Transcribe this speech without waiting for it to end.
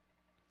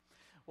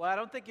Well, I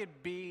don't think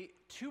it'd be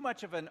too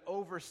much of an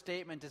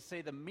overstatement to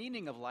say the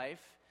meaning of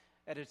life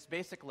at its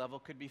basic level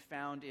could be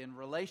found in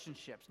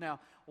relationships. Now,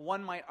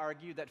 one might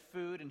argue that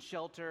food and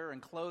shelter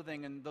and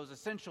clothing and those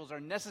essentials are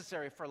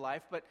necessary for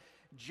life, but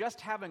just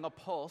having a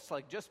pulse,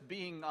 like just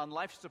being on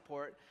life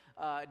support,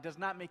 does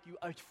not make you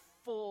a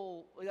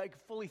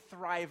fully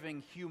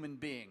thriving human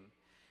being.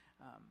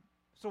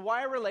 So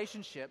why are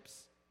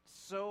relationships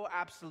so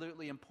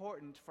absolutely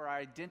important for our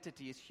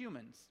identity as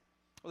humans?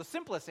 Well, the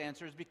simplest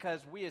answer is because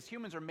we as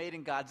humans are made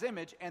in God's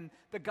image, and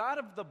the God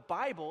of the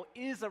Bible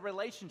is a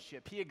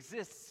relationship. He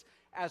exists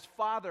as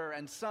Father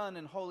and Son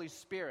and Holy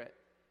Spirit.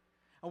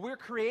 And we're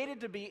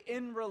created to be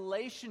in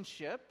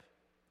relationship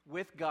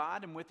with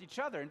God and with each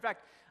other. In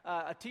fact,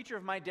 a teacher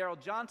of mine, Darrell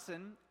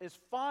Johnson, is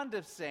fond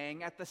of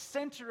saying, at the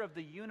center of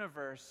the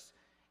universe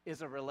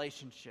is a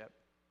relationship.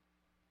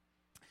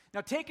 Now,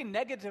 taken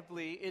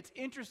negatively, it's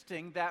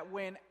interesting that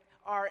when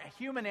our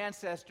human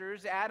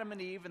ancestors, Adam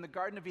and Eve in the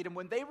Garden of Eden,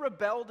 when they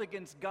rebelled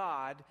against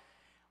God,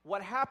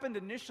 what happened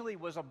initially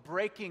was a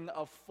breaking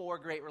of 4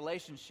 great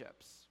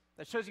relationships.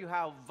 That shows you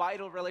how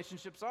vital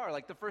relationships are.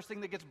 Like the first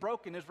thing that gets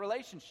broken is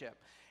relationship.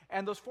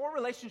 And those 4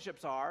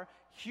 relationships are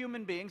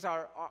human beings,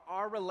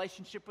 our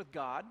relationship with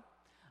God,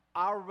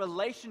 our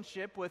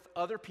relationship with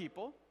other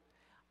people,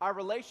 our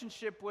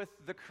relationship with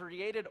the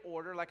created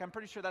order. Like I'm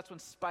pretty sure that's when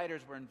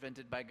spiders were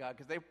invented by God,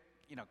 because they,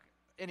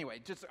 anyway,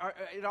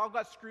 it all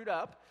got screwed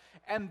up.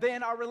 And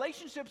then our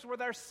relationships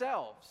with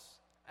ourselves.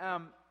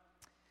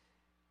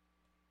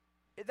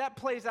 That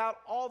plays out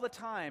all the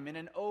time in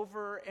an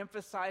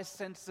overemphasized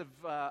sense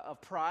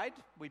of pride.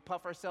 We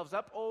puff ourselves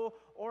up,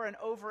 or an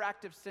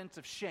overactive sense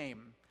of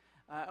shame.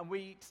 And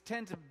we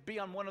tend to be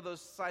on one of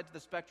those sides of the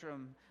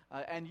spectrum,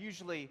 and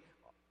usually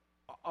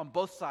on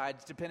both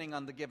sides, depending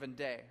on the given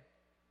day.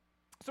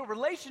 So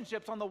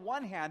relationships, on the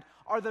one hand,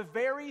 are the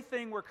very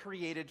thing we're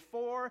created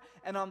for,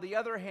 and on the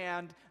other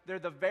hand, they're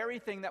the very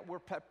thing that we're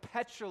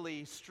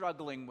perpetually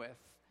struggling with,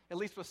 at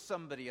least with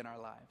somebody in our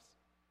lives.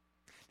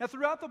 Now,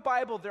 throughout the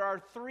Bible, there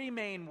are 3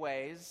 main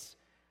ways.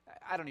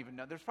 I don't even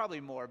know. There's probably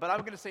more, but I'm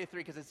going to say 3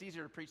 because it's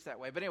easier to preach that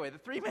way. But anyway, the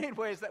 3 main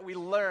ways that we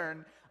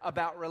learn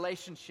about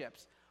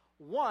relationships.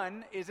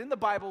 One is in the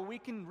Bible, we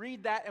can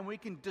read that and we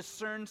can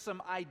discern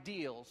some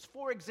ideals.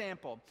 For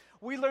example,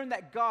 we learn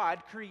that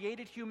God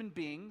created human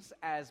beings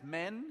as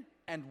men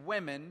and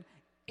women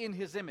in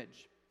His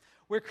image.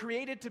 We're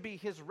created to be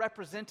His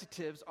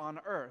representatives on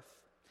earth.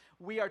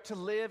 We are to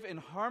live in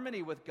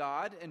harmony with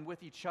God and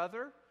with each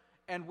other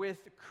and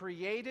with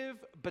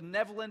creative,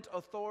 benevolent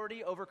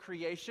authority over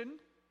creation.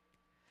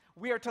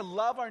 We are to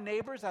love our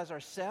neighbors as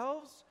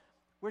ourselves.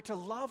 We're to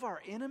love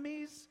our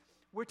enemies.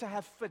 We're to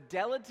have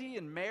fidelity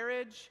in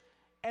marriage,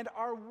 and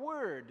our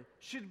word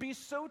should be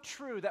so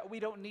true that we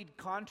don't need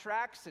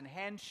contracts and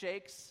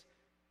handshakes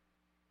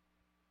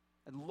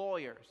and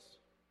lawyers.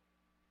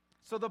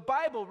 So the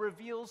Bible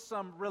reveals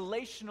some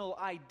relational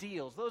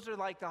ideals. Those are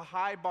like the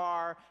high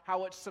bar,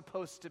 how it's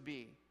supposed to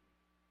be.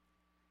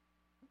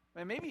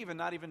 And maybe even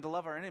not even to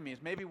love our enemies.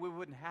 Maybe we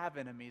wouldn't have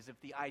enemies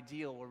if the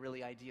ideal were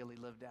really ideally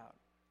lived out.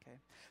 Okay?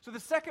 So the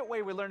second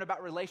way we learn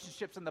about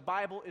relationships in the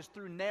Bible is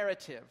through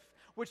narrative,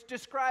 which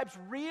describes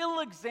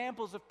real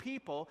examples of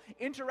people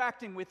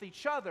interacting with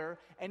each other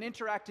and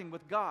interacting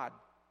with God.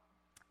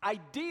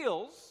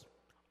 Ideals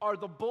are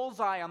the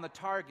bullseye on the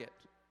target.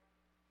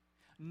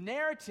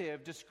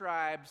 Narrative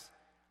describes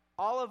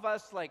all of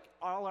us, like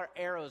all our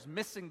arrows,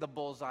 missing the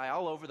bullseye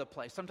all over the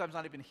place, sometimes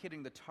not even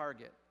hitting the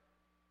target.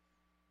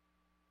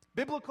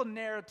 Biblical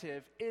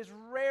narrative is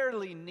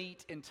rarely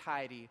neat and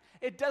tidy.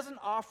 It doesn't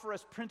offer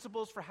us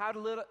principles for how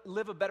to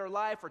live a better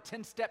life or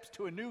 10 steps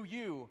to a new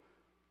you.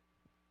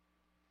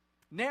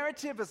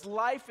 Narrative is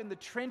life in the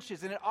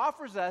trenches, and it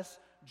offers us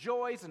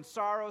joys and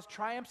sorrows,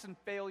 triumphs and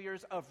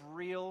failures of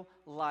real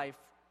life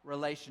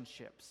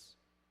relationships.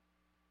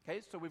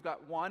 Okay, so we've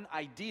got 1,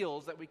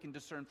 ideals that we can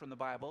discern from the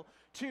Bible.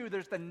 2,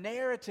 there's the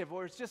narrative,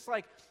 where it's just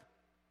like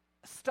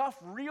stuff,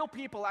 real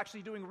people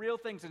actually doing real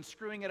things and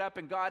screwing it up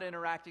and God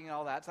interacting and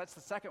all that. So that's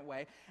the second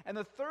way. And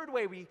the third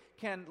way we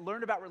can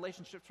learn about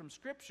relationships from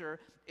Scripture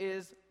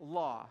is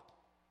law.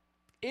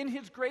 In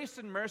His grace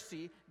and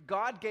mercy,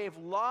 God gave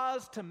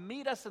laws to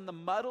meet us in the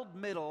muddled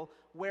middle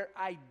where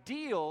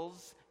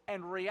ideals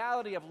and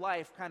reality of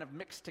life kind of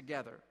mix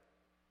together.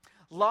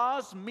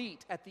 Laws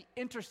meet at the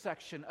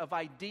intersection of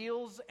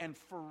ideals and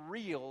for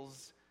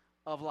reals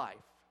of life.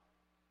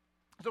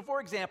 So,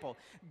 for example,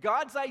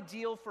 God's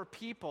ideal for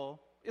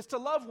people is to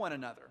love one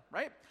another,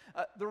 right?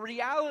 The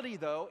reality,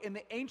 though, in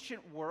the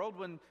ancient world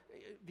when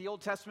the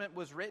Old Testament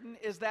was written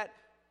is that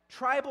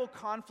tribal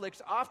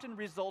conflicts often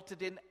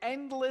resulted in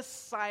endless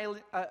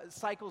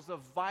cycles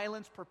of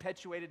violence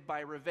perpetuated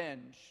by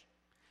revenge.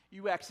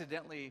 You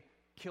accidentally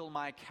kill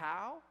my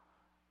cow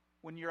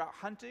when you're out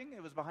hunting.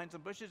 It was behind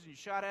some bushes and you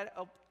shot at it.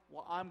 Oh,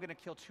 well, I'm going to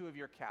kill 2 of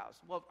your cows.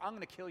 Well, I'm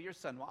going to kill your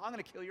son. Well, I'm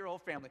going to kill your whole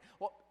family.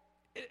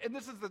 And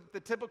this is the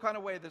typical kind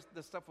of way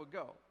this stuff would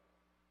go.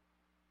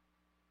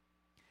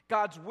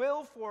 God's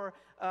will for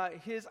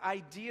his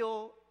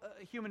ideal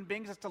human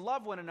beings is to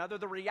love one another.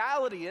 The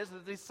reality is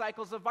that these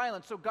cycles of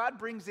violence. So God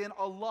brings in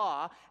a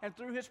law, and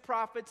through his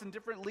prophets and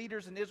different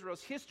leaders in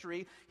Israel's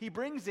history, he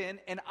brings in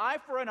an eye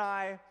for an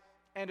eye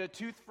and a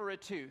tooth for a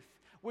tooth,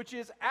 which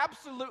is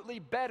absolutely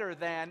better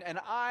than an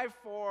eye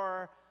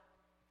for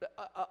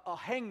a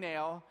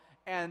hangnail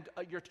and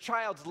your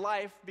child's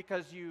life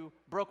because you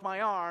broke my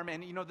arm,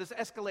 and this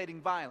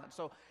escalating violence.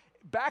 So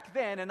back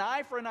then, an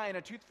eye for an eye and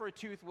a tooth for a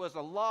tooth was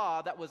a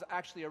law that was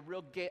actually a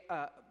real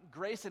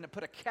grace, and it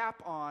put a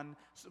cap on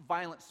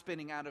violence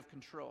spinning out of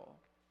control.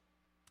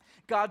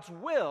 God's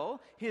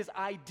will, his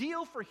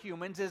ideal for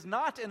humans, is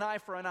not an eye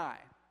for an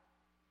eye.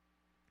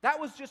 That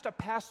was just a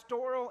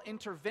pastoral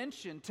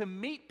intervention to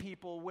meet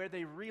people where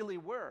they really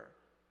were.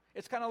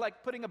 It's kind of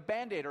like putting a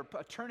Band-Aid or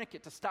a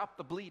tourniquet to stop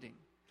the bleeding.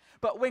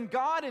 But when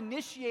God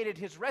initiated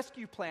his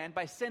rescue plan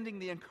by sending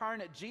the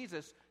incarnate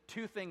Jesus,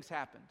 two things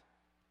happened.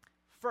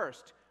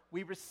 First,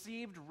 we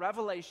received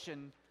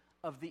revelation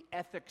of the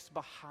ethics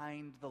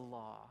behind the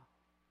law.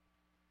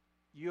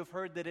 You have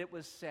heard that it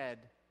was said,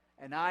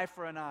 an eye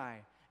for an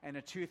eye and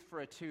a tooth for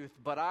a tooth.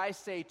 But I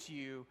say to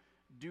you,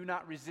 do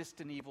not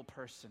resist an evil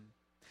person.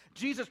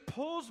 Jesus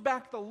pulls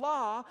back the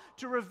law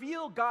to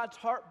reveal God's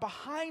heart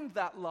behind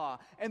that law.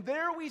 And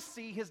there we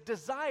see his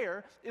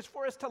desire is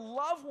for us to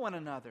love one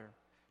another,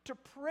 to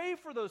pray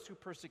for those who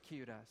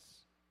persecute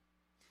us.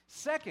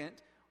 Second,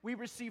 we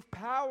receive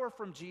power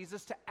from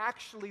Jesus to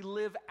actually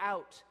live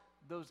out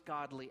those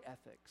godly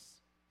ethics.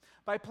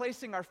 By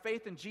placing our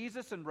faith in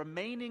Jesus and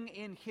remaining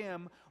in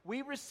him,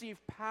 we receive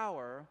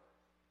power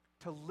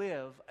to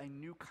live a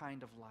new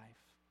kind of life.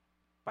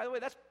 By the way,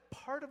 that's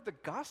part of the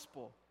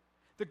gospel.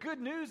 The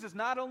good news is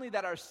not only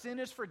that our sin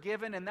is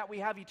forgiven and that we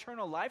have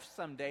eternal life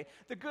someday.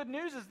 The good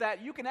news is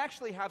that you can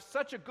actually have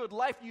such a good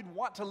life you'd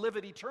want to live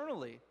it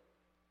eternally.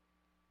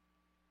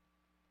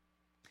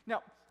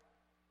 Now,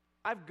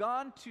 I've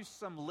gone to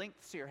some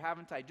lengths here,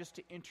 haven't I, just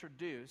to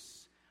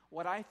introduce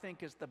what I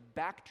think is the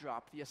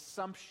backdrop, the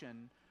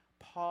assumption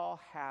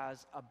Paul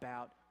has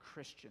about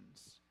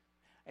Christians.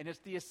 And it's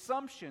the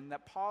assumption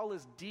that Paul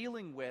is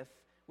dealing with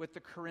the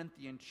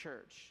Corinthian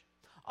church.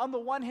 On the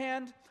one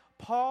hand,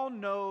 Paul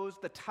knows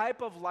the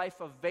type of life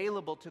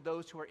available to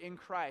those who are in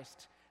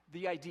Christ,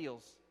 the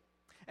ideals.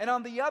 And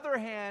on the other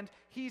hand,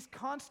 he's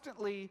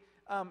constantly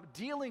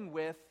dealing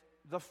with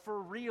the for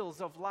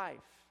reals of life.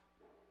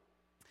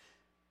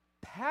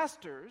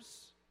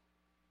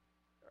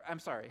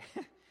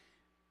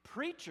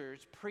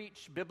 Preachers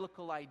preach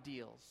biblical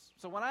ideals.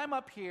 So when I'm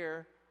up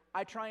here,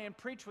 I try and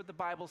preach what the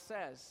Bible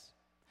says.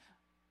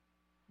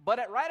 But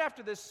right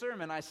after this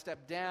sermon, I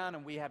step down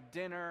and we have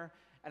dinner,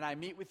 and I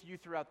meet with you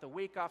throughout the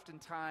week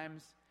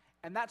oftentimes,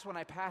 and that's when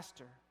I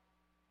pastor.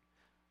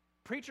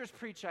 Preachers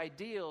preach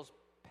ideals,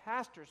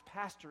 pastors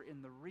pastor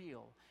in the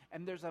real,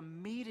 and there's a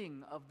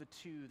meeting of the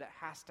two that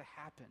has to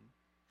happen.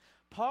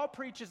 Paul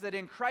preaches that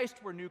in Christ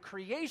we're new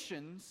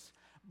creations,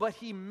 but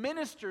he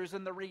ministers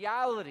in the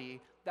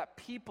reality that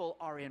people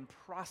are in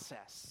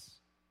process,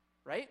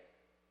 right?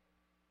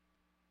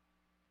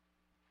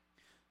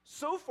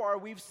 So far,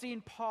 we've seen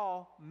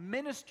Paul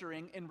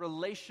ministering in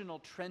relational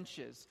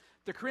trenches.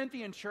 The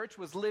Corinthian church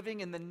was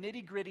living in the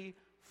nitty-gritty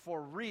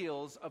for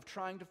reals of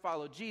trying to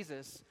follow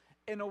Jesus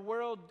in a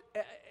world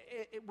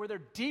where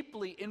they're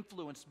deeply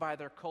influenced by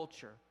their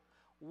culture.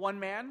 One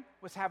man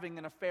was having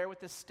an affair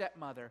with his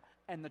stepmother,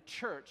 and the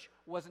church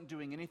wasn't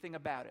doing anything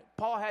about it.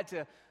 Paul had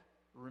to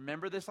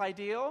remember this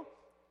ideal.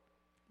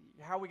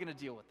 How are we going to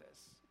deal with this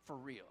for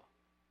real?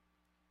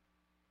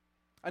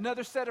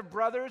 Another set of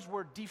brothers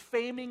were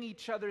defaming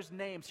each other's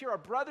names. Here are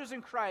brothers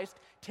in Christ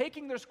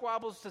taking their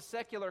squabbles to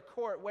secular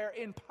court, where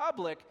in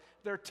public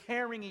they're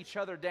tearing each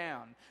other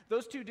down.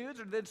 Those two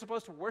dudes are then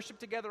supposed to worship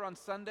together on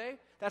Sunday.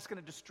 That's going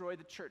to destroy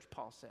the church,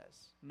 Paul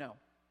says. No.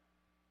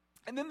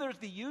 And then there's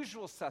the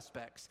usual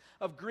suspects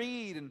of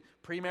greed and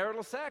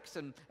premarital sex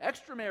and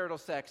extramarital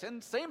sex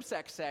and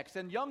same-sex sex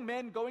and young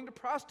men going to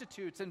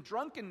prostitutes and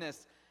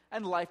drunkenness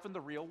and life in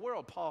the real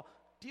world. Paul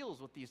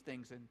deals with these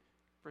things in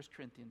 1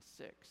 Corinthians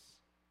 6.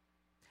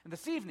 And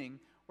this evening,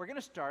 we're going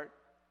to start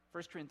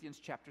 1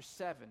 Corinthians chapter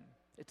 7.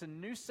 It's a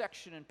new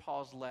section in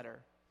Paul's letter,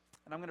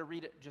 and I'm going to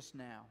read it just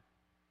now.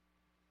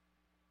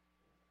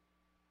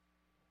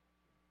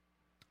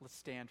 Let's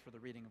stand for the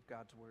reading of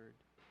God's word.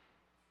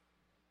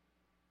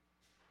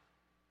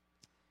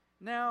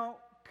 Now,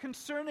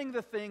 concerning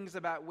the things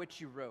about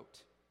which you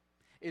wrote,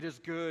 it is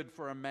good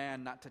for a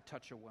man not to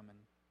touch a woman.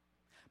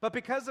 But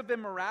because of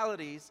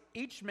immoralities,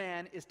 each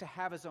man is to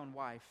have his own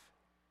wife,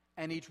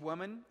 and each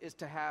woman is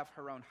to have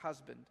her own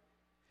husband.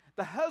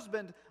 The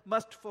husband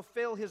must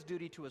fulfill his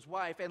duty to his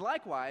wife, and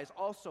likewise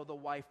also the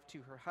wife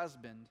to her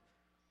husband.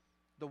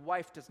 The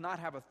wife does not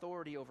have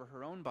authority over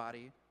her own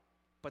body,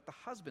 but the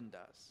husband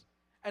does.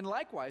 And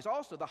likewise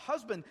also the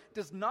husband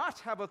does not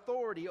have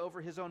authority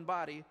over his own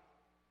body,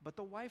 but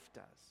the wife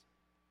does.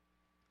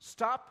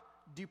 Stop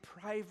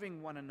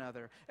depriving one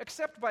another,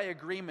 except by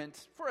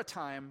agreement for a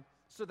time,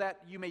 so that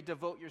you may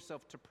devote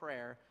yourself to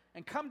prayer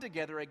and come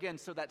together again,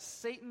 so that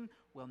Satan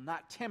will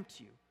not tempt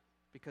you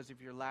because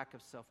of your lack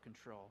of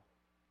self-control.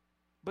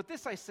 But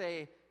this I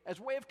say as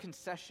way of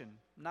concession,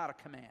 not a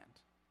command.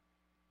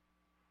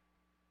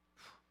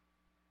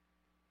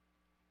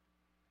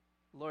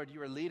 Lord,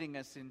 you are leading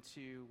us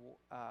into,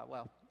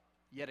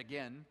 yet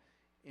again,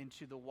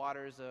 into the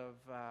waters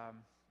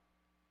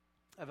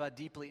of a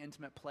deeply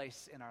intimate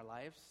place in our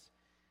lives,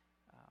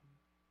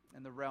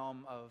 in the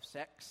realm of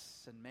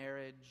sex and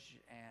marriage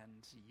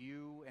and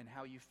you and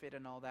how you fit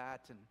in all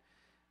that. And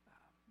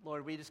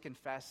Lord, we just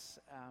confess,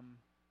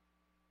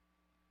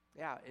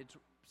 it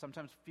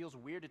sometimes feels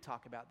weird to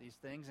talk about these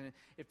things, and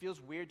it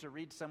feels weird to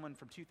read someone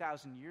from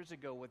 2,000 years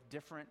ago with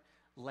different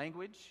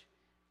language,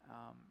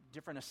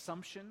 different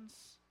assumptions.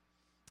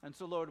 And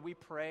so, Lord, we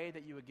pray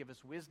that you would give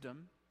us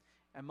wisdom,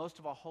 and most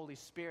of all, Holy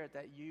Spirit,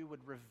 that you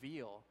would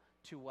reveal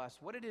to us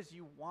what it is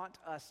you want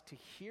us to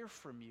hear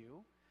from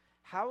you,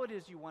 how it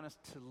is you want us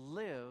to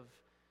live,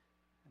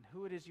 and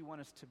who it is you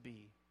want us to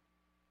be.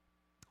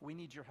 We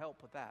need your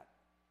help with that.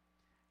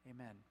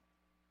 Amen.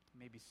 You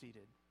may be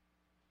seated.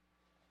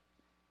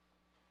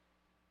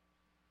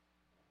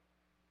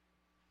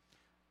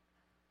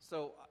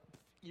 So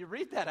you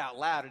read that out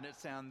loud and it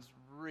sounds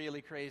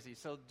really crazy.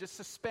 So just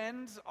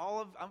suspend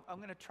I'm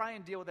going to try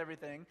and deal with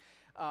everything,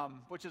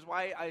 which is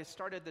why I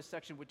started this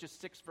section with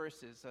just 6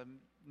 verses.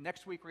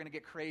 Next week we're going to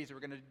get crazy. We're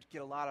going to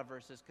get a lot of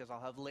verses because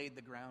I'll have laid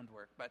the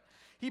groundwork. But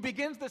he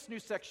begins this new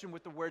section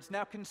with the words,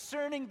 "Now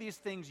concerning these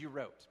things you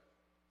wrote."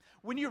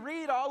 When you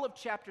read all of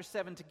chapter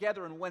 7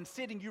 together in one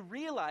sitting, you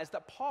realize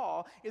that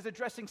Paul is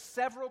addressing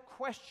several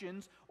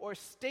questions or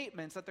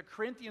statements that the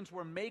Corinthians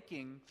were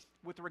making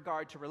with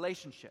regard to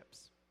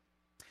relationships.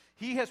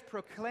 He has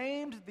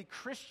proclaimed the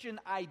Christian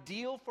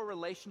ideal for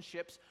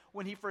relationships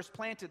when he first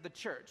planted the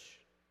church,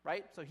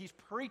 right? So he's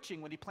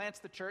preaching when he plants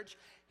the church.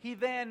 He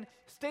then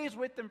stays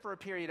with them for a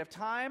period of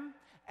time,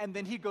 and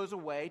then he goes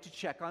away to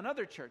check on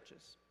other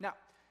churches. Now,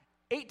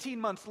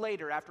 18 months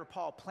later, after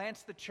Paul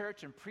plants the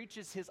church and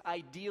preaches his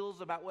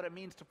ideals about what it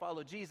means to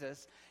follow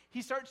Jesus,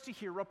 he starts to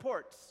hear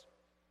reports.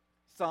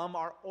 Some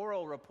are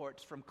oral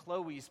reports from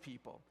Chloe's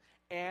people,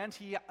 and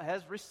he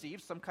has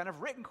received some kind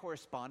of written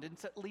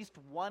correspondence, at least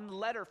one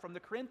letter from the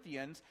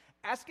Corinthians,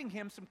 asking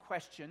him some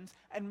questions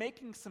and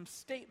making some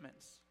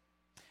statements.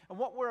 And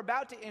what we're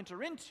about to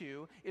enter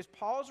into is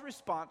Paul's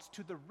response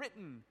to the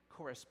written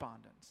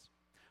correspondence.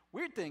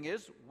 Weird thing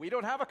is, we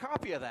don't have a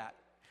copy of that.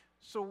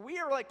 So we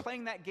are like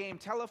playing that game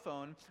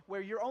telephone where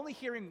you're only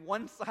hearing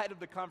one side of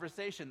the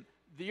conversation.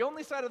 The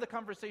only side of the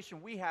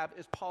conversation we have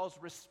is Paul's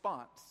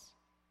response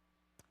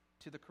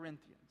to the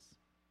Corinthians.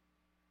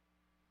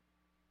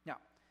 Now,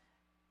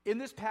 in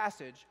this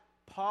passage,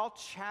 Paul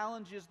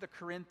challenges the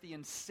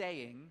Corinthians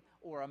saying,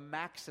 or a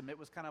maxim, it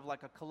was kind of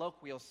like a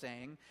colloquial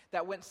saying,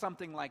 that went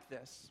something like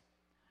this: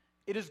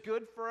 "It is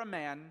good for a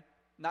man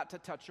not to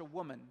touch a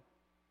woman."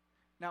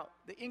 Now,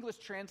 the English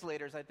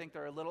translators, I think,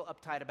 they're a little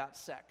uptight about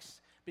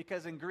sex,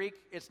 because in Greek,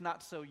 it's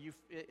not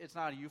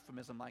a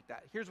euphemism like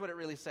that. Here's what it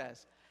really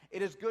says: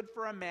 "It is good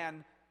for a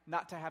man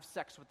not to have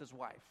sex with his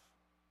wife."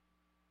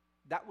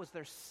 That was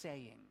their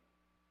saying.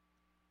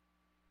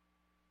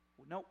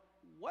 No,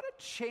 what a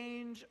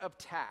change of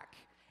tack.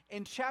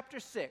 In chapter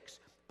 6,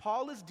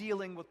 Paul is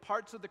dealing with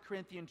parts of the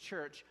Corinthian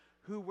church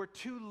who were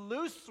too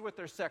loose with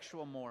their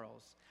sexual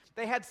morals.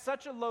 They had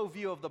such a low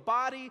view of the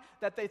body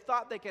that they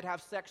thought they could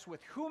have sex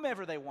with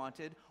whomever they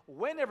wanted,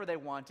 whenever they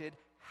wanted,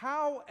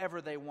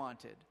 however they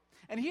wanted.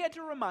 And he had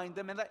to remind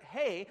them that,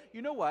 hey,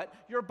 you know what?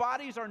 Your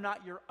bodies are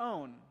not your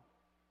own.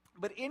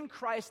 But in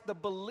Christ, the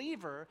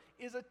believer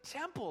is a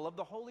temple of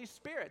the Holy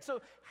Spirit.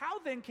 So how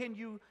then can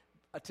you,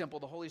 a temple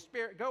of the Holy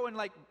Spirit, go and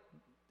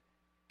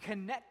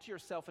connect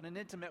yourself in an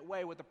intimate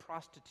way with a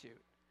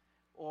prostitute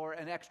or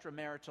an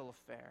extramarital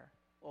affair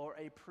or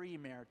a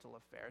premarital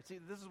affair? See,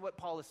 this is what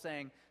Paul is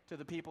saying to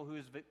the people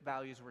whose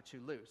values were too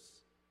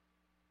loose.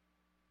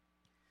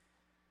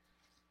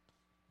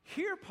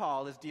 Here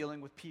Paul is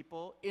dealing with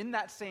people in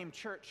that same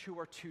church who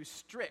are too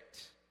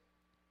strict.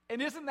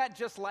 And isn't that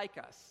just like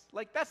us?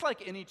 That's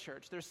like any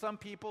church. There's some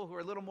people who are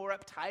a little more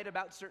uptight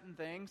about certain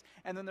things,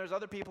 and then there's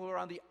other people who are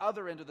on the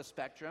other end of the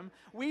spectrum.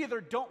 We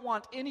either don't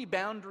want any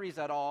boundaries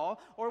at all,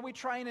 or we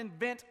try and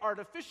invent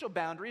artificial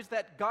boundaries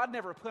that God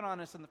never put on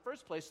us in the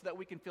first place so that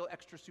we can feel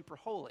extra super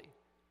holy.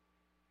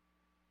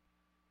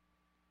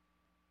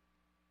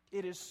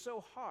 It is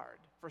so hard,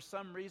 for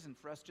some reason,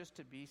 for us just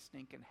to be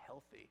stinking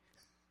healthy.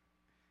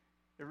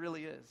 It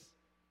really is.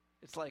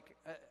 It's like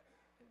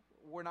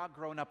we're not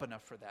grown up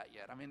enough for that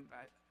yet. I mean,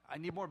 I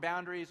need more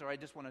boundaries, or I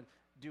just want to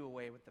do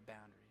away with the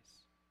boundaries.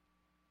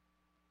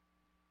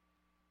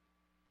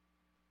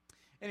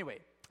 Anyway,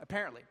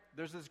 apparently,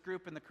 there's this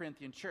group in the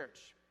Corinthian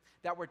church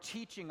that were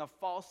teaching a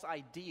false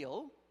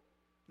ideal,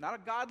 not a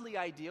godly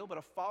ideal, but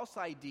a false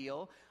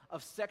ideal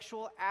of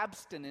sexual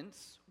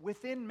abstinence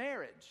within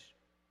marriage.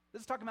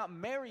 This is talking about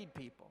married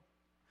people.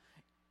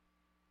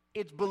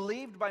 It's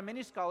believed by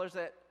many scholars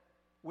that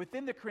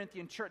within the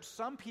Corinthian church,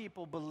 some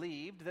people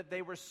believed that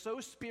they were so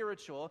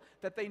spiritual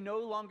that they no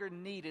longer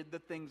needed the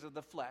things of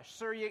the flesh.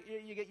 Sir,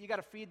 you got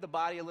to feed the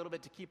body a little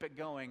bit to keep it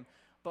going,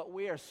 but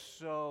we are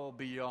so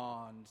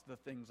beyond the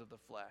things of the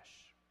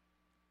flesh,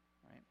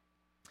 right?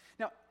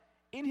 Now,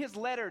 in his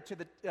letter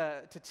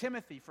to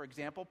Timothy, for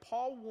example,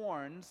 Paul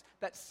warns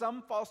that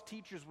some false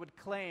teachers would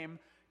claim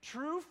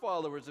true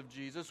followers of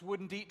Jesus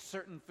wouldn't eat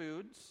certain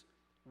foods,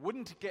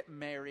 wouldn't get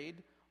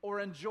married, or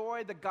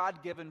enjoy the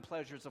God-given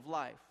pleasures of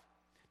life.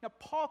 Now,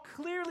 Paul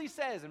clearly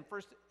says in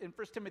 1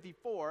 Timothy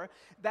 4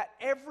 that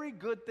every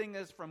good thing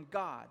is from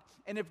God.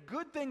 And if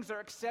good things are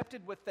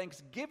accepted with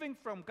thanksgiving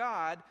from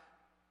God,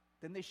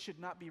 then they should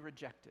not be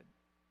rejected.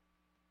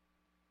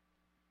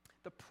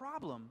 The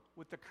problem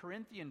with the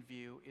Corinthian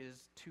view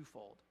is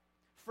twofold.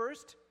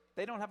 First,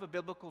 they don't have a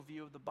biblical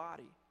view of the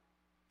body.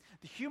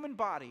 The human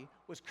body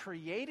was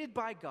created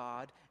by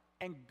God,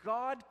 and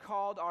God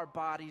called our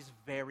bodies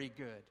very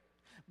good.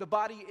 The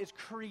body is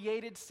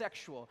created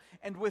sexual,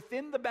 and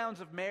within the bounds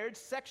of marriage,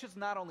 sex is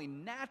not only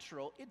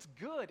natural, it's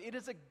good. It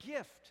is a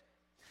gift.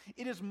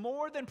 It is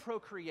more than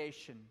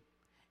procreation.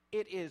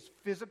 It is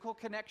physical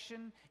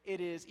connection, it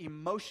is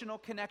emotional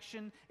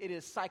connection, it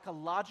is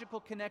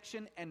psychological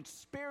connection, and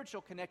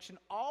spiritual connection,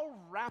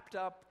 all wrapped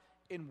up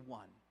in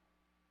one.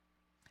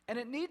 And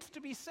it needs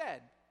to be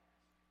said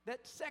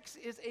that sex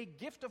is a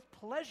gift of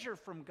pleasure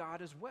from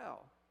God as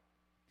well.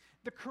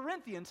 The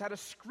Corinthians had a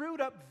screwed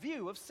up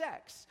view of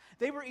sex.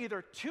 They were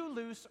either too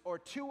loose or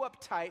too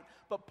uptight,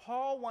 but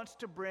Paul wants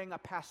to bring a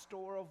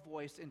pastoral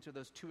voice into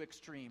those two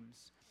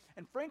extremes.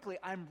 And frankly,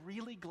 I'm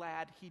really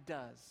glad he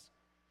does.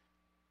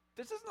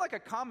 This isn't like a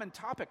common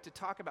topic to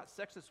talk about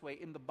sex this way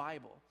in the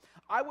Bible.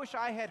 I wish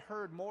I had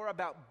heard more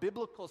about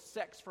biblical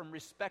sex from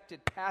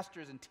respected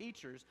pastors and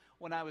teachers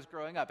when I was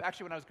growing up.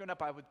 Actually, when I was growing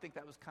up, I would think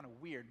that was kind of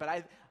weird.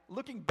 But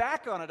looking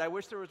back on it, I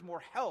wish there was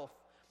more health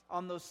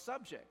on those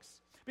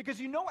subjects. Because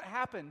you know what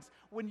happens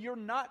when you're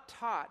not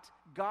taught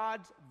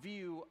God's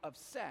view of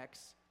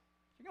sex?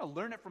 You're going to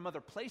learn it from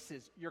other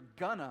places. You're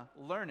going to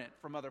learn it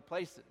from other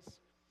places.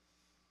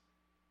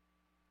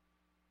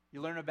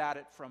 You learn about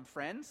it from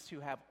friends who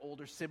have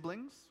older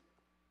siblings.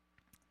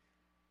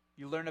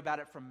 You learn about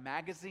it from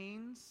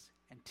magazines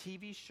and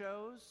TV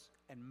shows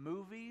and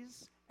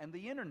movies and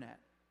the internet.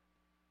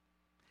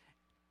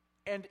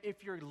 And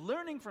if you're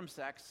learning from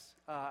sex,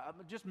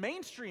 just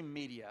mainstream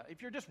media,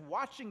 if you're just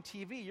watching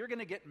TV, you're going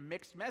to get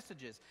mixed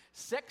messages.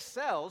 Sex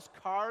sells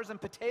cars and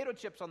potato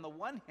chips on the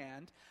one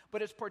hand,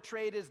 but it's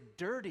portrayed as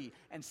dirty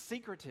and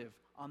secretive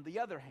on the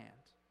other hand.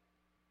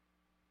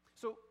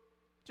 So,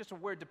 just a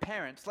word to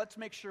parents, let's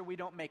make sure we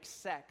don't make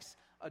sex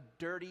a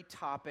dirty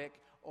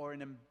topic or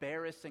an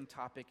embarrassing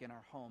topic in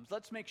our homes.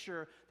 Let's make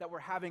sure that we're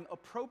having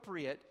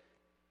appropriate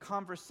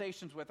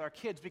conversations with our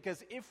kids,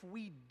 because if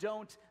we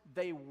don't,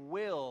 they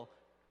will.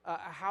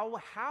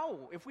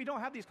 If we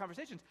don't have these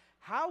conversations,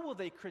 how will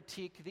they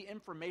critique the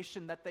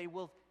information that they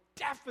will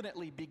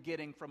definitely be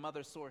getting from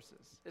other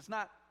sources? It's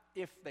not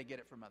if they get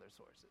it from other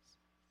sources.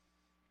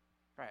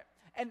 Right.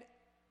 And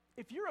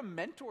if you're a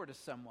mentor to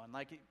someone,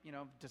 like,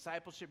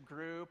 discipleship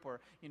group,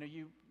 or,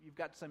 you've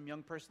got some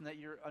young person that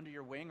you're under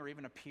your wing, or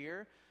even a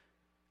peer,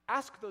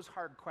 ask those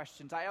hard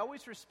questions. I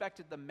always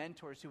respected the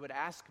mentors who would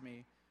ask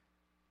me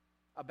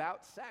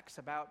about sex,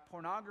 about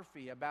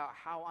pornography, about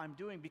how I'm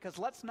doing, because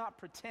let's not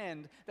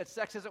pretend that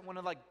sex isn't one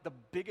of the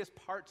biggest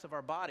parts of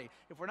our body.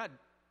 If we're not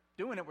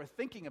doing it, we're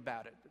thinking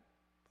about it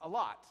a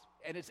lot,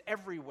 and it's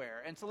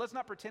everywhere. And so let's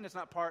not pretend it's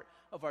not part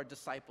of our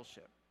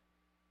discipleship.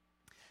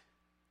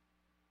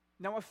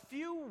 Now, a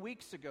few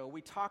weeks ago,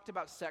 we talked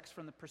about sex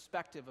from the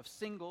perspective of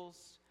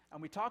singles,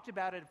 and we talked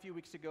about it a few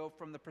weeks ago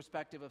from the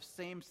perspective of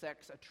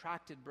same-sex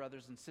attracted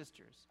brothers and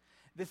sisters.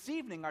 This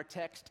evening, our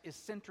text is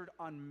centered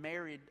on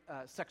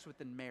sex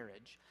within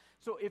marriage.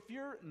 So if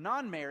you're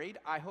non-married,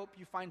 I hope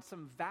you find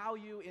some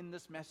value in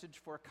this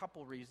message for a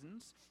couple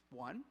reasons.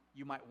 One,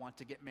 you might want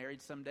to get married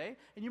someday,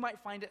 and you might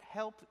find it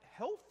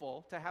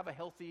helpful to have a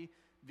healthy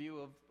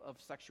view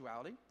of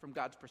sexuality from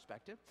God's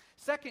perspective.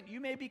 Second, you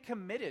may be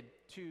committed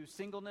to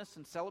singleness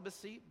and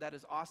celibacy. That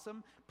is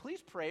awesome.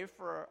 Please pray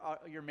for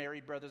your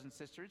married brothers and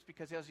sisters,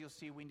 because as you'll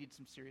see, we need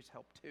some serious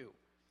help too.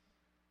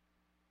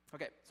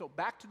 Okay, so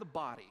back to the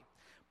body.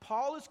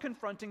 Paul is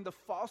confronting the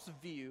false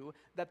view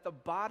that the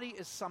body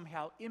is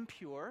somehow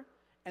impure,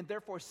 and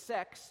therefore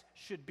sex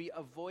should be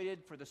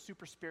avoided for the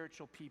super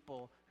spiritual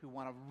people who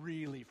want to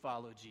really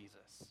follow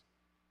Jesus.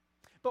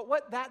 But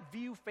what that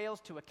view fails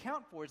to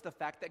account for is the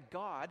fact that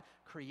God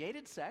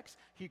created sex.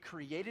 He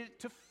created it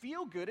to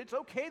feel good. It's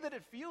okay that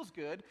it feels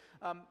good.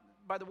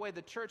 By the way,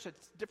 the church at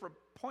different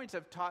points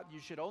have taught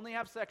you should only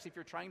have sex if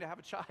you're trying to have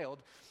a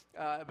child,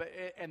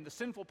 and the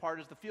sinful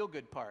part is the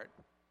feel-good part.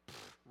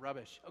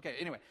 Rubbish. Okay,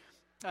 anyway.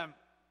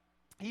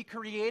 He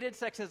created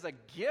sex as a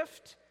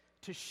gift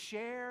to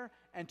share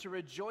and to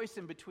rejoice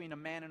in between a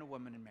man and a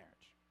woman in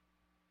marriage.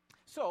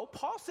 So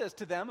Paul says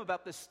to them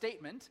about this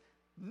statement,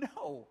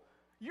 no,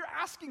 you're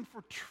asking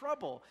for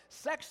trouble.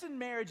 Sex in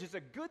marriage is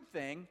a good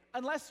thing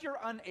unless you're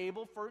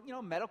unable for,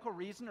 medical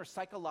reason or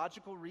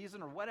psychological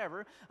reason or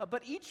whatever.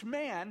 But each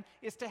man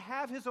is to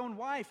have his own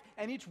wife,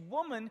 and each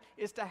woman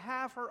is to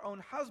have her own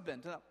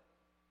husband. Now,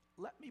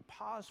 let me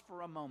pause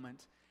for a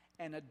moment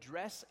and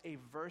address a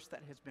verse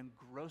that has been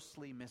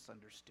grossly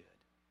misunderstood.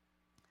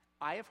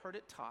 I have heard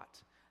it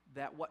taught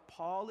that what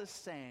Paul is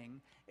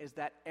saying is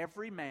that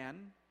every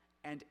man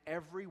and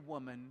every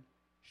woman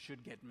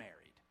should get married.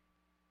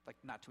 Like,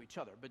 not to each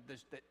other, but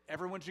that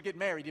everyone should get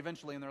married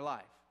eventually in their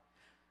life.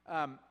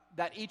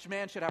 That each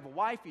man should have a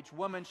wife, each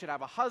woman should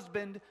have a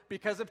husband.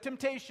 Because of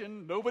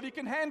temptation, nobody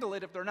can handle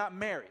it if they're not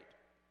married.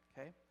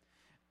 Okay?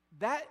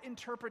 That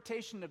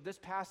interpretation of this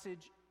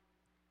passage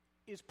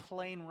is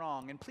plain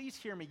wrong. And please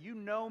hear me, you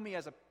know me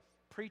as a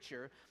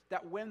preacher,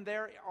 that when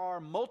there are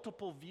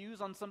multiple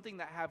views on something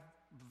that have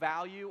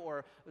value,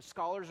 or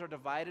scholars are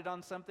divided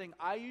on something,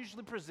 I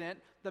usually present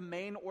the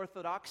main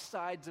orthodox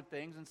sides of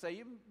things and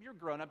say, you're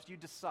grown-ups, you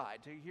decide.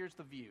 Here's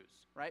the views,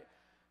 right?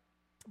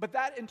 But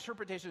that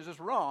interpretation is just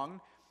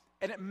wrong,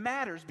 and it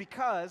matters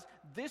because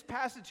this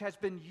passage has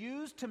been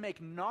used to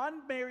make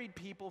non-married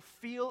people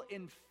feel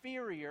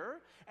inferior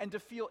and to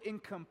feel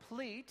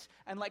incomplete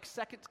and like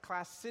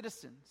second-class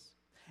citizens.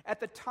 At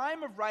the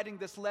time of writing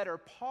this letter,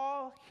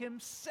 Paul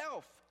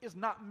himself is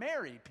not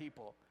married,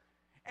 people.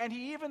 And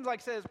he even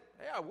says,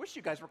 hey, I wish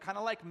you guys were kind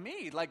of like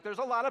me. There's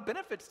a lot of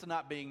benefits to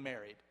not being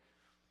married.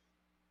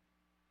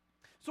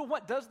 So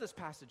what does this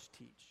passage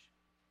teach?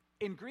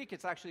 In Greek,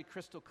 it's actually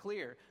crystal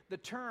clear. The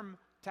term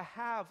to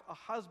have a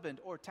husband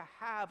or to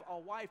have a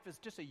wife is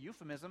just a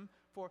euphemism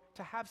for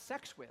to have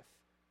sex with.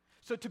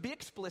 So to be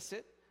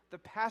explicit, the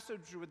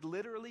passage would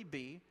literally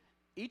be,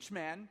 each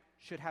man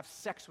should have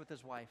sex with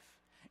his wife.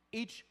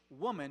 Each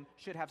woman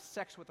should have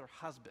sex with her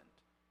husband.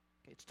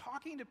 Okay, it's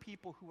talking to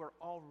people who are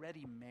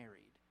already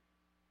married.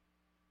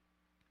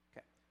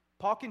 Okay,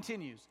 Paul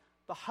continues,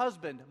 the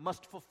husband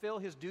must fulfill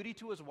his duty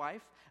to his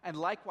wife, and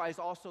likewise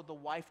also the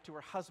wife to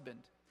her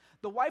husband.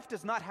 The wife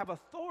does not have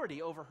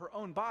authority over her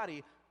own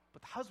body,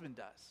 but the husband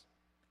does.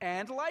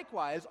 And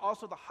likewise,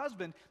 also the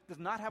husband does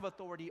not have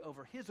authority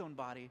over his own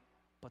body,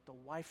 but the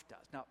wife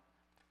does. Now,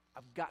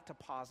 I've got to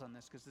pause on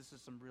this because this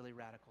is some really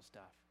radical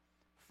stuff.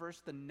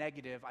 First, the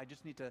negative, I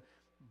just need to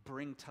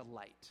bring to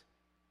light.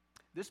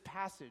 This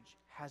passage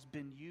has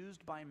been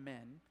used by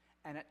men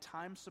and at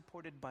times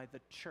supported by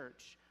the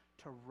church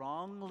to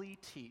wrongly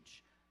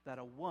teach that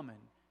a woman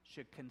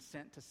should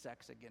consent to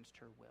sex against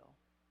her will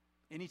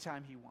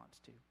anytime he wants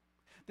to.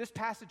 This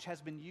passage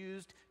has been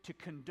used to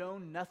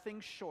condone nothing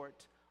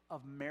short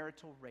of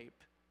marital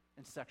rape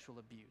and sexual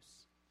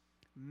abuse.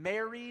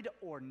 Married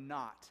or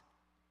not,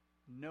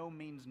 no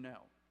means no.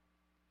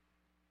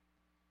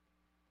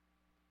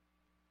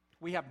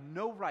 We have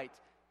no right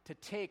to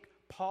take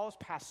Paul's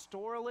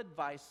pastoral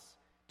advice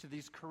to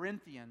these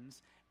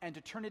Corinthians and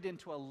to turn it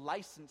into a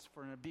license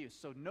for an abuse.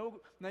 So none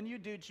of you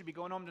dudes should be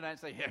going home tonight and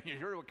say, yeah, you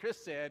heard what Chris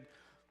said.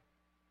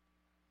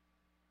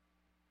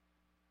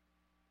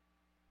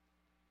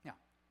 Now,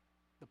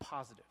 the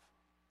positive.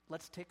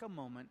 Let's take a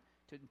moment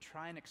to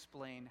try and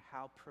explain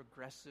how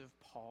progressive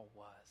Paul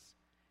was.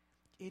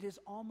 It is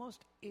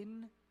almost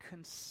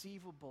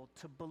inconceivable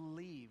to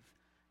believe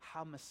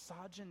how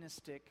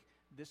misogynistic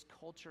this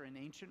culture in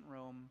ancient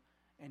Rome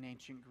and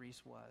ancient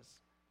Greece was.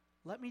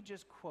 Let me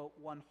just quote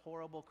one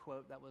horrible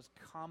quote that was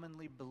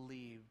commonly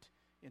believed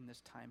in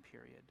this time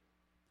period.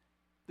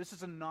 This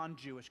is a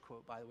non-Jewish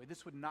quote, by the way.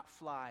 This would not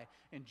fly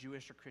in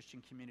Jewish or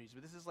Christian communities,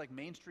 but this is like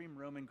mainstream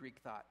Roman Greek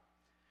thought.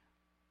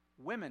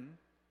 Women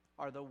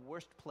are the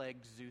worst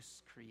plague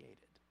Zeus created.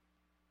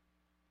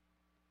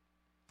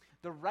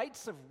 The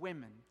rights of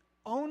women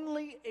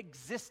only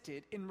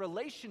existed in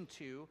relation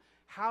to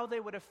how they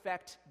would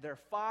affect their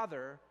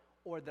father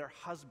or their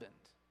husband.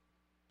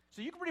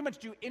 So you could pretty much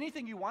do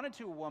anything you wanted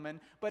to a woman,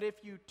 but if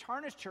you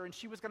tarnished her and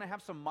she was going to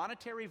have some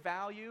monetary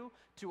value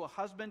to a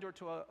husband or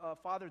to a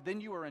father,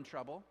 then you were in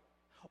trouble.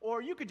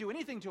 Or you could do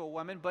anything to a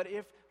woman, but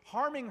if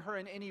harming her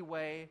in any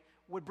way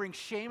would bring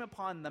shame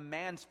upon the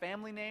man's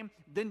family name,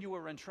 then you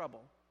were in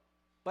trouble.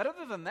 But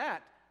other than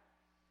that,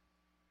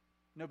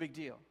 no big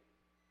deal.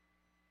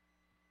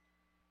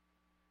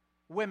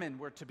 Women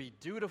were to be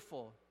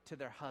dutiful to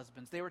their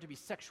husbands. They were to be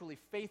sexually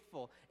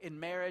faithful in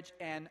marriage,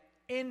 and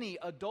any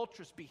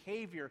adulterous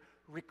behavior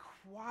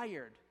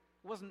required,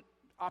 wasn't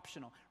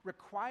optional,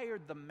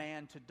 required the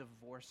man to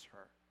divorce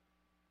her.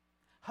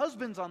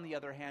 Husbands, on the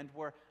other hand,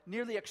 were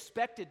nearly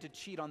expected to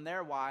cheat on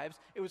their wives.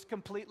 It was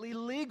completely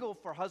legal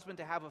for husband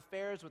to have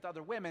affairs with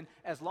other women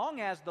as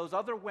long as those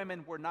other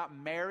women were not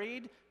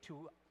married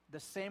to the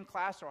same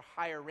class or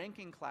higher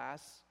ranking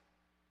class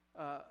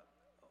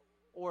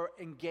or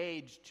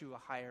engaged to a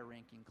higher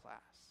ranking class.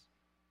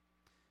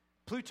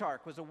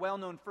 Plutarch was a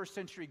well-known first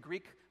century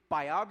Greek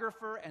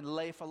biographer and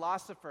lay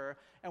philosopher,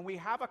 and we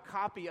have a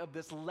copy of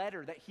this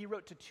letter that he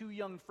wrote to two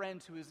young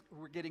friends who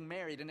were getting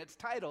married, and it's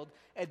titled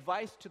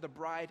Advice to the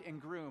Bride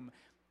and Groom.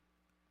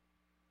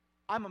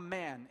 I'm a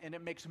man, and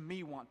it makes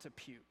me want to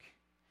puke.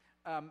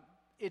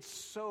 It's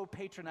so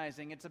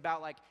patronizing. It's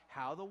about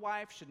how the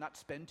wife should not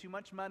spend too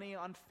much money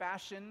on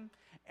fashion,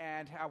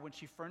 and how when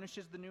she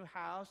furnishes the new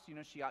house,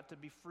 she ought to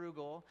be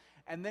frugal.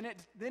 And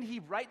then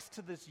he writes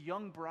to this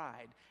young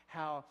bride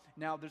how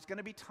now there's going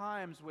to be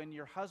times when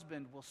your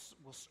husband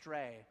will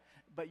stray,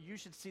 but you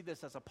should see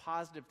this as a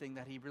positive thing,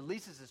 that he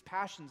releases his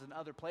passions in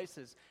other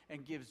places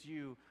and gives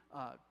you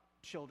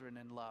children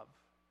and love.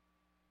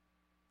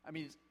 I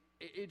mean,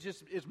 it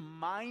just is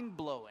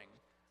mind-blowing,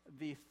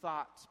 the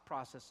thought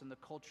process and the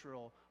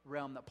cultural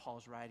realm that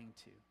Paul's writing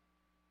to.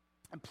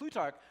 And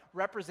Plutarch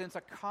represents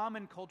a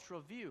common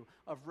cultural view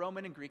of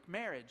Roman and Greek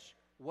marriage.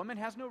 Woman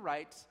has no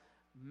rights,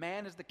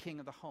 man is the king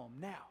of the home.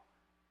 Now,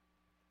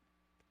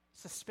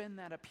 suspend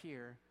that up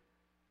here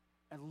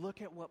and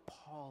look at what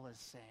Paul is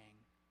saying.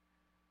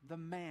 The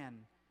man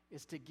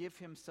is to give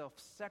himself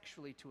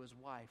sexually to his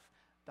wife.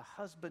 The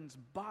husband's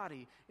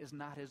body is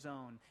not his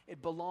own.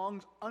 It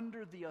belongs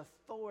under the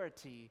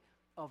authority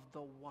of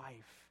the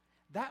wife.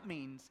 That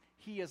means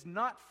he is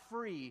not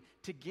free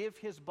to give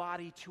his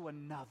body to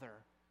another.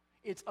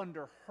 It's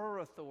under her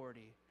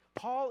authority.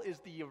 Paul is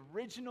the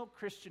original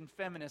Christian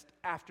feminist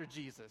after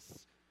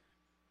Jesus.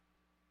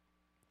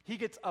 He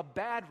gets a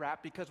bad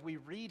rap because we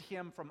read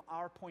him from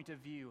our point of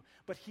view,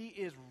 but he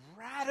is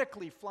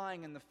radically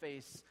flying in the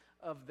face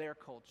of their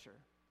culture.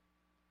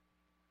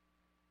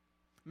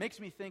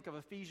 Makes me think of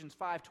Ephesians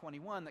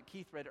 5:21 that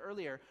Keith read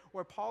earlier,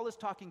 where Paul is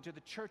talking to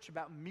the church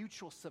about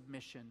mutual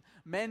submission,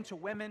 men to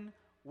women,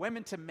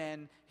 women to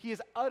men. He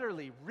is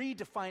utterly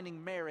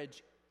redefining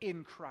marriage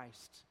in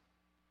Christ.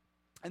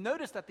 And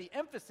notice that the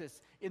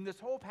emphasis in this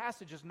whole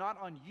passage is not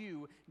on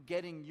you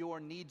getting your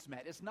needs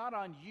met. It's not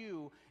on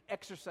you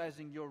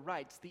exercising your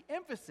rights. The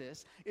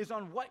emphasis is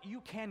on what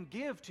you can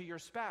give to your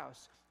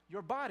spouse.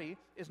 Your body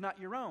is not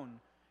your own.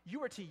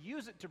 You are to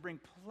use it to bring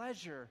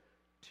pleasure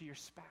to your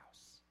spouse.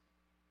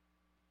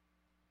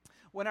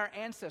 When our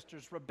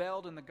ancestors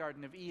rebelled in the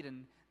Garden of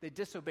Eden, they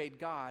disobeyed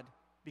God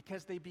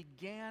because they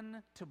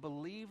began to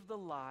believe the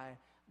lie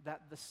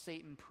that the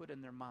Satan put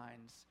in their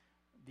minds,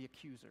 the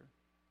accuser.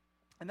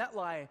 And that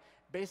lie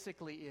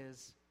basically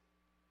is,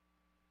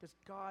 does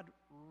God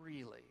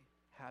really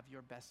have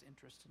your best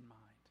interest in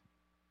mind?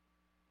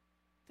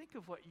 Think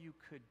of what you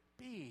could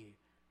be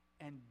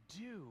and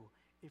do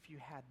if you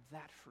had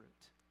that fruit.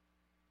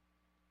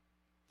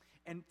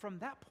 And from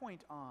that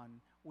point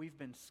on, we've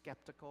been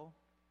skeptical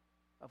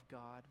of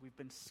God. We've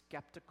been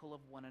skeptical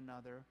of one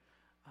another.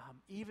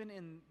 Even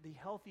in the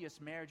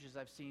healthiest marriages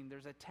I've seen,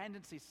 there's a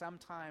tendency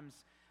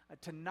sometimes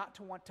to not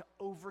to want to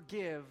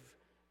overgive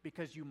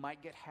because you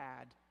might get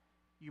had.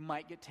 You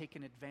might get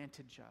taken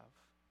advantage of.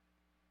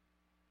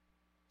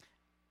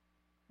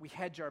 We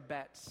hedge our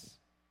bets.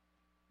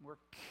 We're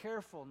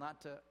careful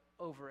not to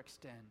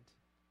overextend.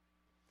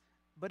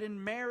 But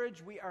in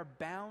marriage, we are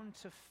bound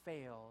to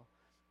fail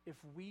if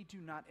we do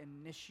not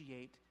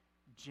initiate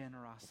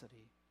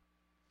generosity.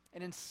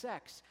 And in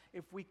sex,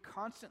 if we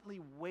constantly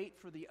wait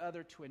for the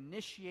other to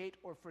initiate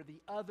or for the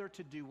other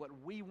to do what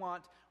we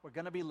want, we're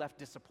going to be left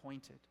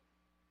disappointed.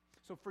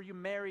 So for you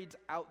marrieds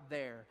out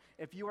there,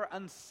 if you are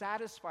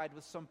unsatisfied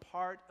with some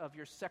part of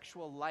your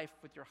sexual life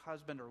with your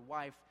husband or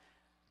wife,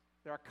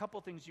 there are a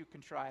couple things you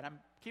can try. And I'm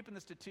keeping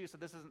this to 2, so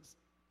this isn't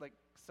like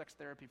sex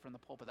therapy from the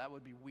pulpit. That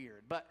would be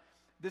weird. But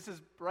this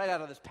is right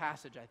out of this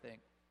passage, I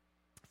think.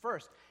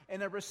 First,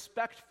 in a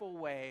respectful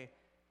way,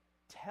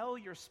 tell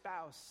your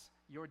spouse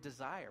your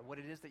desire, what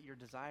it is that you're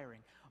desiring.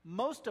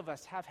 Most of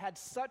us have had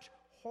such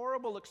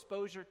horrible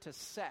exposure to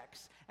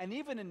sex, and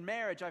even in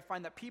marriage, I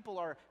find that people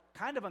are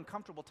kind of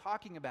uncomfortable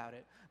talking about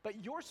it.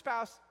 But your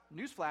spouse,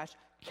 newsflash,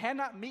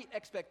 cannot meet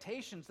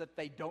expectations that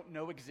they don't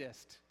know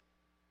exist.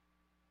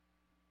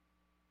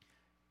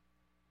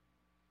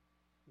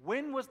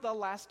 When was the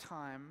last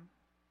time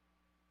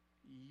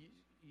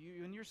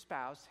you and your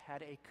spouse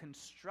had a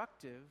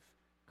constructive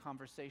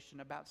conversation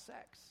about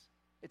sex?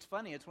 It's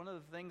funny, it's one of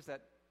the things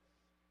that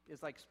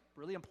is like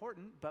really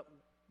important, but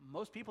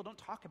most people don't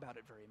talk about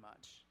it very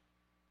much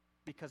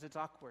because it's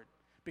awkward.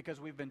 Because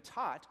we've been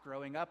taught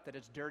growing up that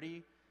it's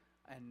dirty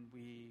and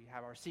we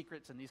have our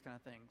secrets and these kind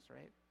of things,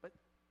 right? But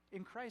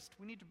in Christ,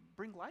 we need to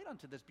bring light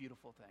onto this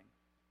beautiful thing.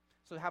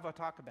 So have a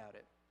talk about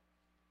it.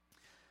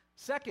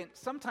 Second,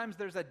 sometimes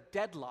there's a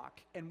deadlock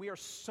and we are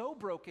so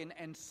broken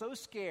and so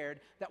scared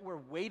that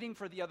we're waiting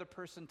for the other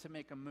person to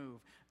make a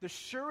move. The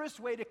surest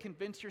way to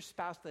convince your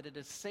spouse that it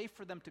is safe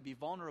for them to be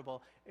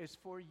vulnerable is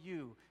for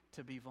you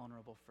to be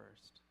vulnerable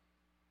first.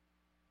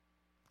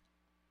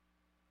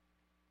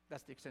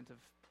 That's the extent of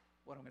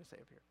what I'm going to say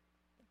up here.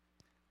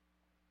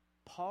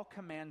 Paul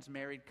commands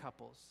married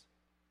couples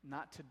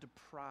not to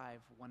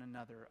deprive one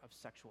another of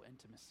sexual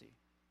intimacy.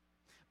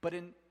 But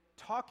in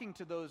talking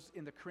to those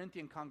in the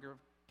Corinthian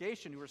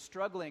congregation who are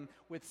struggling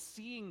with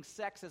seeing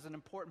sex as an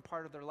important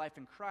part of their life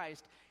in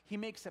Christ, he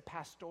makes a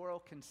pastoral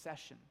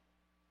concession.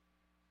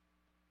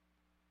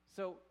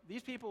 So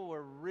these people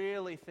were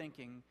really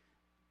thinking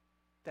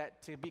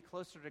that to be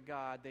closer to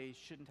God, they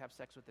shouldn't have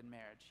sex within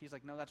marriage. He's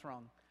like, no, that's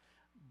wrong.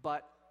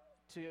 But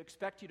to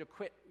expect you to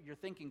quit your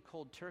thinking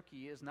cold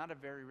turkey is not a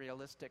very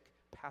realistic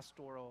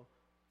pastoral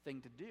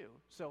thing to do.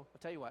 So I'll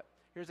tell you what,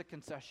 here's a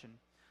concession.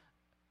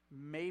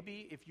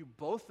 Maybe if you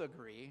both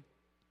agree,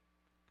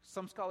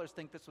 some scholars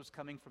think this was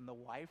coming from the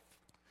wife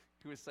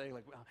who was saying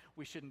like, well,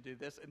 we shouldn't do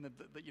this. And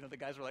the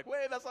guys were like,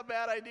 wait, that's a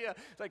bad idea.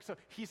 It's like, so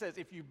he says,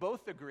 if you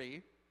both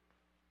agree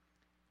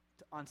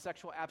to on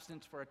sexual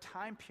abstinence for a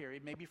time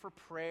period, maybe for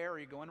prayer, or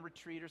you go on a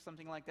retreat or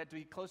something like that, to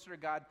be closer to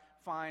God,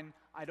 fine.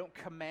 I don't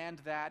command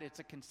that. It's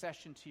a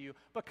concession to you.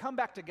 But come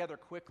back together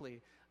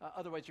quickly.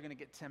 Otherwise, you're going to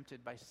get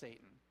tempted by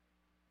Satan.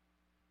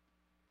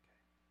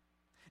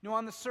 Now,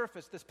 on the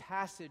surface, this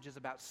passage is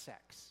about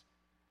sex.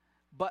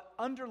 But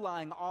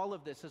underlying all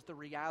of this is the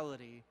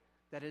reality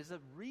that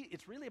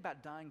it's really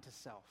about dying to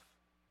self.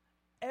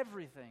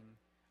 Everything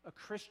a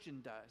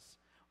Christian does,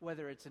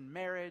 whether it's in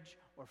marriage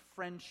or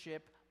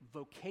friendship,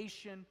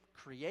 vocation,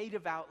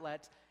 creative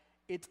outlets,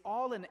 it's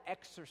all an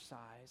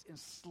exercise in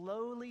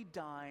slowly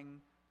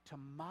dying to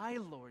my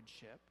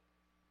lordship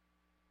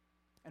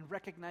and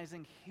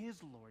recognizing his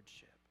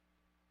lordship.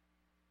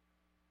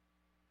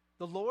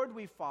 The Lord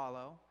we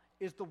follow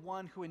is the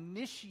one who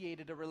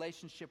initiated a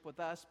relationship with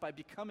us by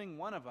becoming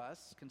one of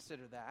us.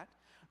 Consider that.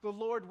 The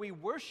Lord we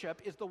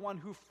worship is the one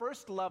who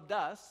first loved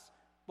us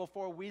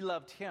before we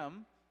loved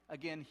him.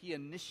 Again, he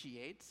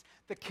initiates.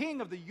 The King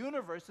of the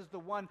universe is the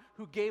one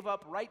who gave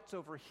up rights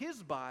over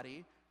his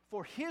body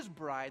for his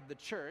bride, the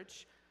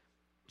church.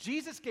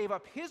 Jesus gave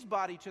up his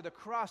body to the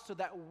cross so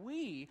that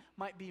we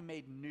might be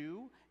made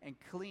new and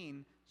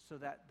clean, so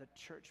that the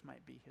church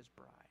might be his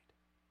bride.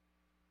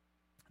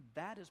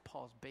 That is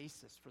Paul's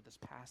basis for this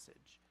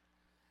passage.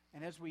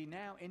 And as we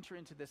now enter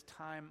into this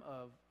time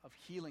of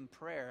healing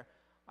prayer,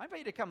 I invite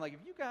you to come. Like,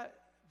 if you got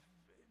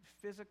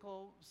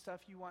physical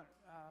stuff you want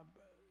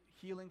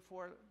healing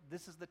for,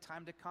 this is the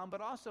time to come.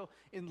 But also,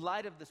 in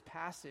light of this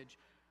passage,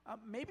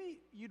 maybe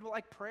you'd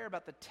like prayer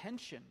about the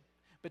tension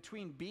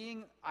between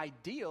being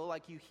ideal,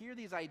 like you hear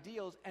these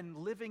ideals, and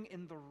living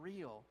in the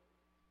real.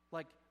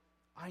 Like,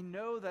 I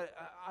know that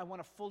I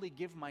want to fully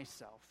give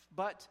myself,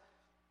 but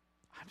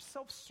I'm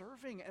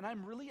self-serving, and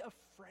I'm really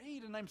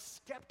afraid, and I'm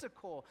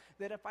skeptical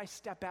that if I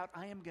step out,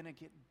 I am going to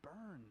get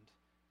burned.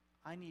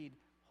 I need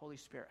Holy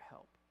Spirit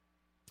help.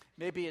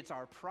 Maybe it's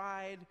our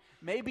pride.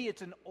 Maybe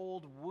it's an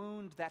old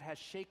wound that has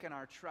shaken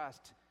our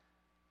trust.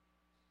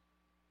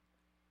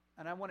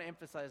 And I want to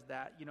emphasize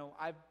that. You know,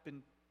 I've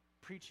been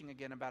preaching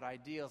again about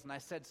ideals, and I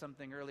said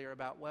something earlier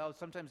about, well,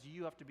 sometimes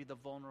you have to be the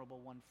vulnerable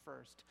one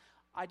first.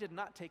 I did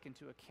not take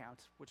into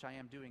account, which I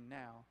am doing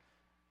now,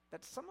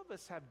 that some of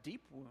us have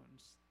deep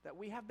wounds, that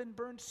we have been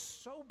burned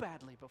so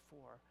badly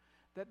before,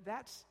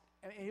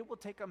 it will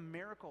take a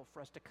miracle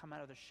for us to come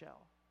out of the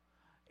shell.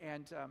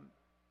 And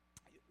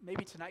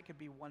maybe tonight could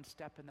be one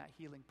step in that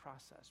healing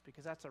process,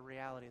 because that's a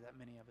reality that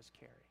many of us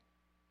carry.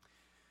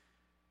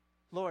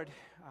 Lord,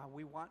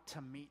 we want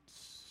to meet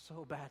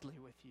so badly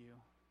with you,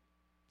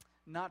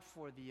 not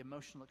for the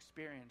emotional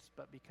experience,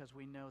 but because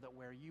we know that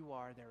where you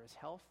are, there is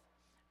health,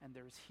 and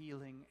there is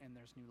healing, and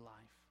there's new life.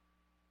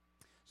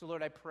 So,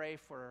 Lord, I pray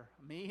for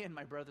me and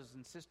my brothers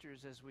and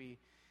sisters as we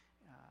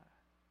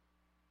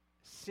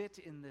sit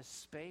in this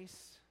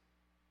space,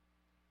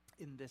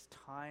 in this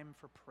time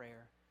for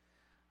prayer.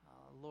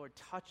 Lord,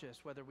 touch us,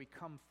 whether we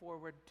come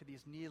forward to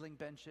these kneeling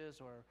benches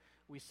or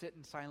we sit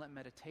in silent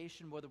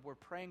meditation, whether we're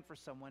praying for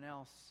someone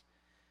else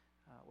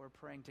or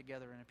praying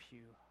together in a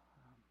pew.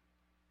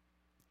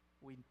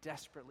 We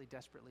desperately,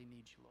 desperately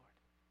need you, Lord.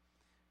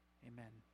 Amen.